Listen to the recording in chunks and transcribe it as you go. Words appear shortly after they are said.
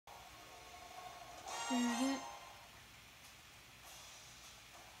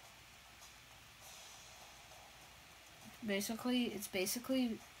It's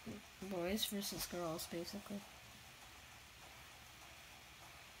basically boys versus girls, basically.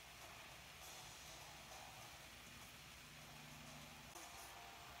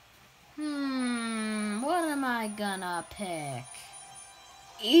 What am I gonna pick?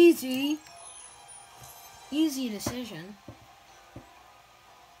 Easy decision.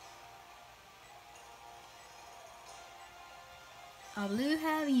 A blue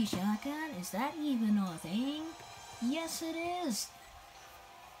heavy shotgun? Is that even a thing? Yes, it is.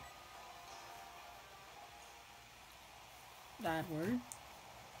 Bad word.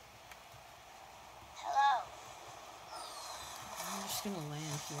 Hello. I'm just gonna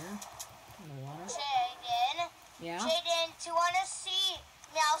land here in the water. Jaden. Yeah? Jaden, do you want to see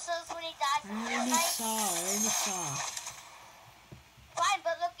Nelson's when he dies in I already saw. Fine,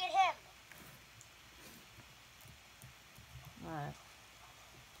 but look at him. Alright.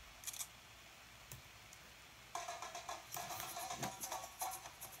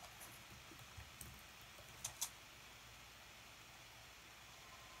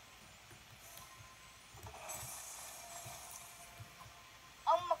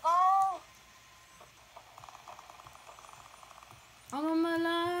 Oh my god. I'm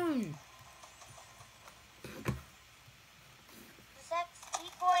alone. The XP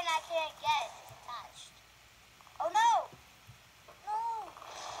coin I can't get is attached. Oh no! No!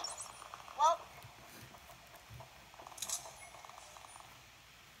 Well.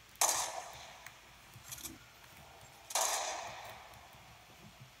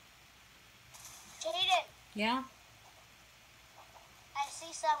 Jaden. Yeah? I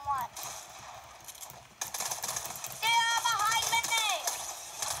see someone. They're behind me!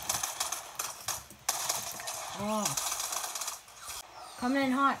 Oh. Coming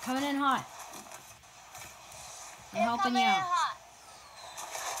in hot. I'm helping you out. Hot.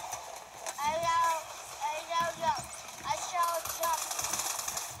 I shall jump.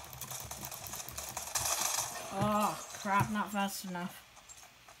 Oh, crap, not fast enough.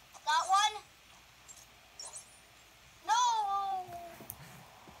 Got one? No!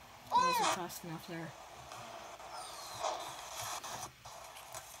 I wasn't fast enough there.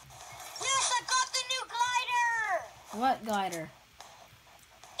 Yes, I got the new glider! What glider?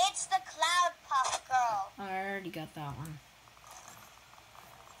 It's the Cloud Puff Girl. I already got that one.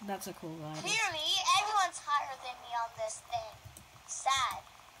 That's a cool glider. Clearly, everyone's higher than me on this thing. Sad.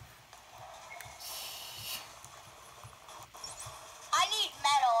 I need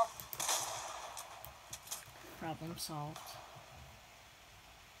metal. Problem solved.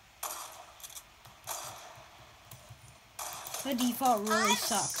 The default really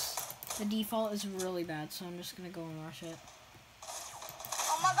sucks. The default is really bad, so I'm just gonna go and rush it.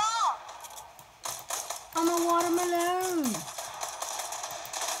 Oh my god! I'm a watermelon!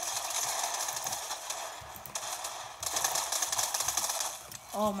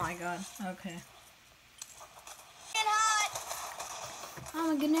 Oh my god, okay. Get hot!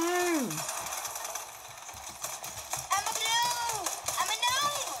 I'm a gnome! I'm a gnome!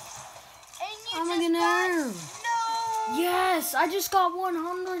 I'm a gnome! No! Yes! I just got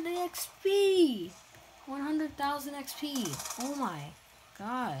 100 XP! 100,000 XP. Oh my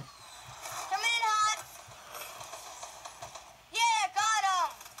god. Come in hot! Yeah, got him!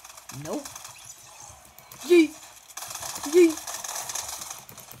 Nope. Yeet! Yeet!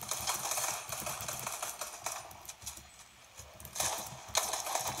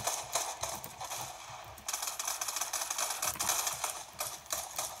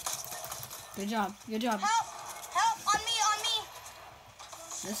 Good job. Good job. Help! Help! On me!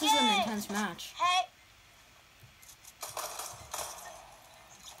 This is an intense match. Hey!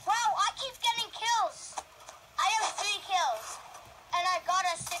 Wow, I keep getting kills! I have 3 kills. And I got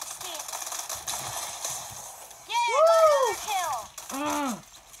a 16. Yeah, I got another kill!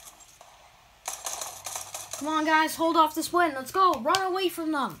 Come on, guys. Hold off this win. Let's go. Run away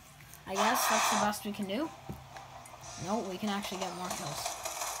from them. I guess that's the best we can do. No, we can actually get more kills.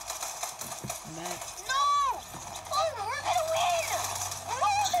 I'm back. No! Oh, we're gonna win!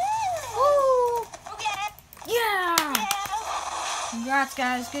 Woo! Okay. Yeah! Yeah. Congrats,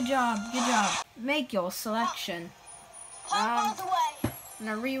 guys. Good job. Good job. Make your selection. Pump all the way. I'm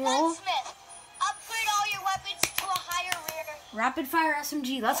gonna reroll. Gunsmith, upgrade all your weapons to a higher rear. Rapid fire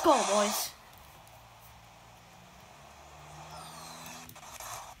SMG. Let's go, boys.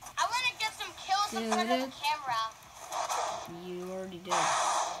 I want to get some kills in front of the camera. You already did.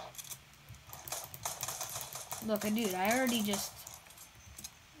 Look, dude, I already just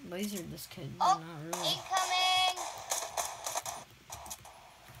lasered this kid. Oh, Not really. incoming!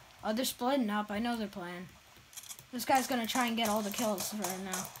 Oh, they're splitting up. I know they're playing. This guy's gonna try and get all the kills right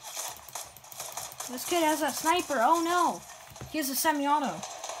now. This kid has a sniper. Oh no! He has a semi-auto.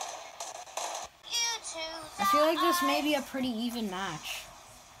 I feel like this may be a pretty even match.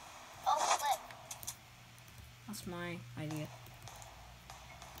 Oh, flip. That's my idea.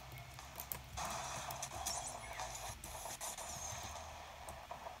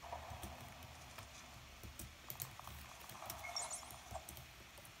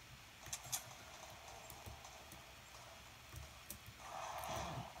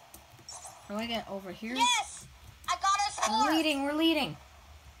 How do I get over here? Yes! I got a score! We're leading, we're leading.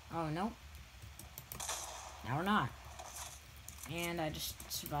 Oh, no. Now we're not. And I just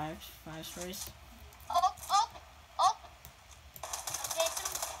survived 5 stories. Oh.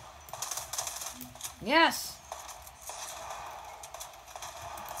 Yes!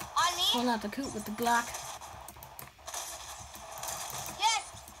 On me? Pulling out the coot with the Glock. Yes!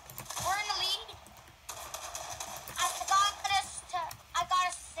 We're in the lead. I got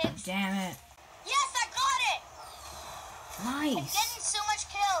a 6. Damn it. Yes, I got it! I'm Nice. getting so much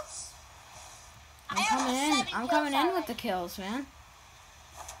kills. I'm coming in with the kills, man.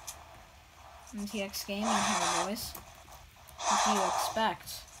 Minty-X-Gaming here, boys. What do you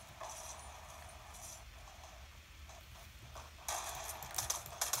expect?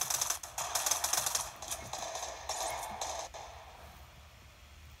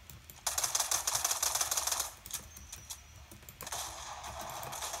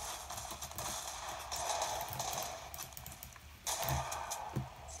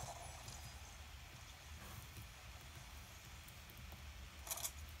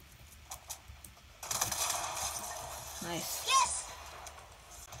 Nice. Yes!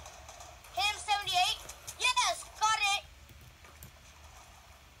 Hit him 78. Yes, got it.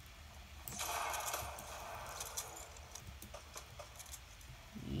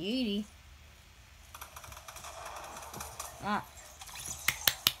 Yeety. Ah.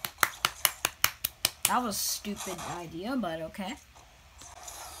 That was a stupid idea, but okay.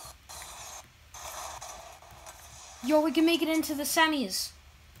 Yo, we can make it into the semis.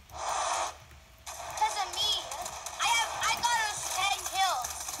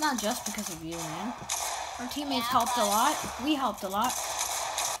 Not just because of you, man. Our teammates helped a lot. We helped a lot.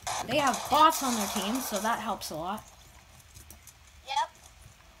 They have bots on their team, so that helps a lot. Yep.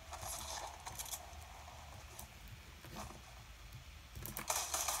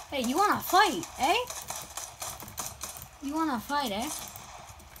 Hey, you wanna fight, eh? You wanna fight, eh?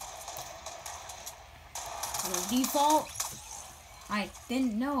 The default, I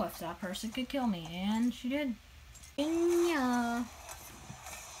didn't know if that person could kill me, and she did. Yeah.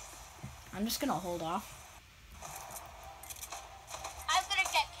 I'm just gonna hold off. I'm gonna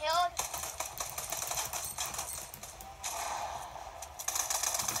get killed.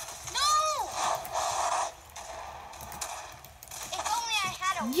 No! If only I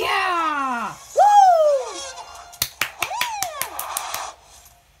had a Yeah! Woo!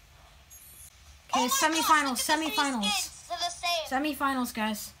 Okay, semifinals, semifinals. Semifinals,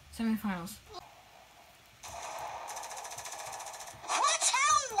 guys. Semifinals.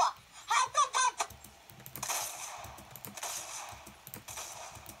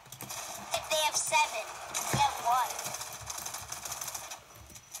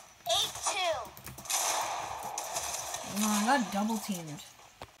 Oh, I got double teamed.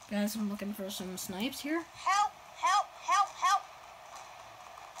 Guys, I'm looking for some snipes here. Help, help, help, help.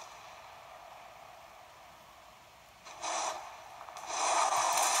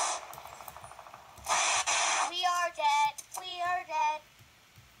 We are dead. We are dead.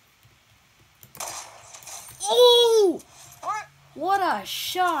 Oh! What a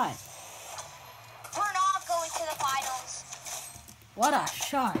shot. We're not going to the finals. What a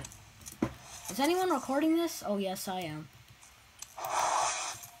shot. Is anyone recording this? Oh, yes, I am.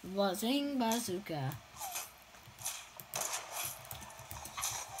 Buzzing bazooka.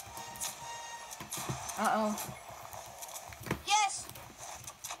 Uh-oh. Yes.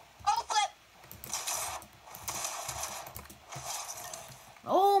 Oh, flip.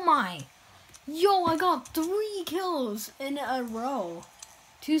 Oh, my. Yo, I got 3 kills in a row.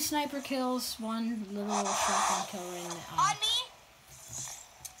 2 sniper kills, 1 little shotgun kill in On me.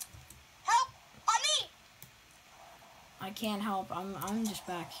 I can't help. I'm just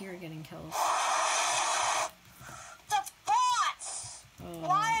back here getting kills. The bots!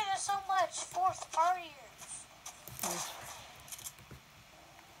 Why are there so much fourth partiers?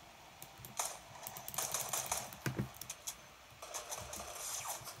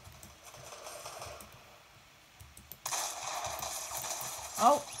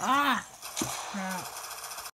 Oh,